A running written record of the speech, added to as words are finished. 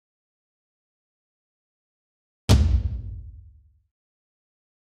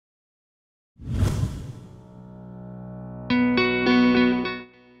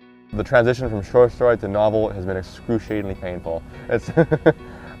the transition from short story to novel has been excruciatingly painful. It's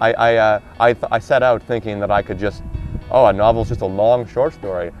I set out thinking that I could just, oh, a novel's just a long short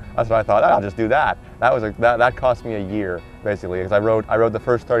story. That's what I thought. I'll just do that. That cost me a year basically, because I wrote the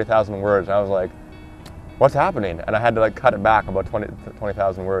first 30,000 words, and I was like, what's happening? And I had to like cut it back about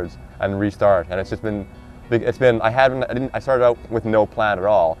 20,000 words and restart. And it's been I started out with no plan at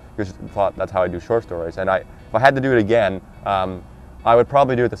all, because I thought that's how I do short stories. And if I had to do it again, I would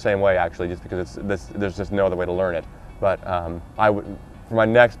probably do it the same way actually, just because there's just no other way to learn it. But for my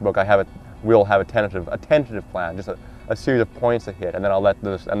next book, we'll have a tentative plan, just a series of points to hit, and then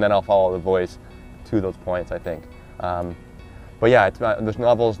I'll follow the voice to those points, I think. But yeah, this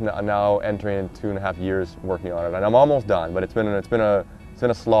novel's now entering in 2.5 years working on it, and I'm almost done. But it's been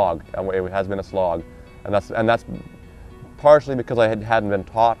a slog. It has been a slog, and that's partially because I hadn't been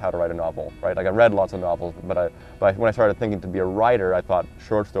taught how to write a novel, right? Like I read lots of novels, but when I started thinking to be a writer, I thought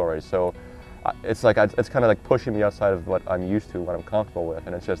short stories. So it's kind of like pushing me outside of what I'm used to, what I'm comfortable with,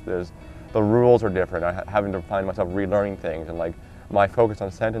 and it's just the rules are different. I'm having to find myself relearning things, and like my focus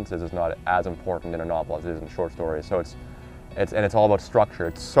on sentences is not as important in a novel as it is in short stories. So it's all about structure.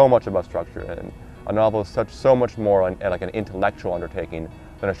 It's so much about structure, and a novel is so much more like an intellectual undertaking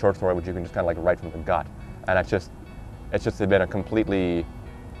than a short story, which you can just kind of like write from the gut. And it's just been a completely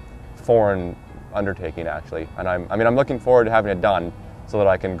foreign undertaking actually. And I'm looking forward to having it done so that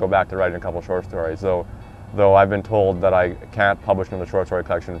I can go back to writing a couple short stories. Though I've been told that I can't publish another short story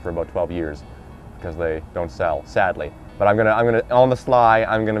collection for about 12 years because they don't sell, sadly. But I'm gonna on the sly,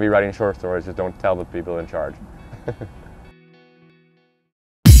 I'm gonna be writing short stories. Just don't tell the people in charge.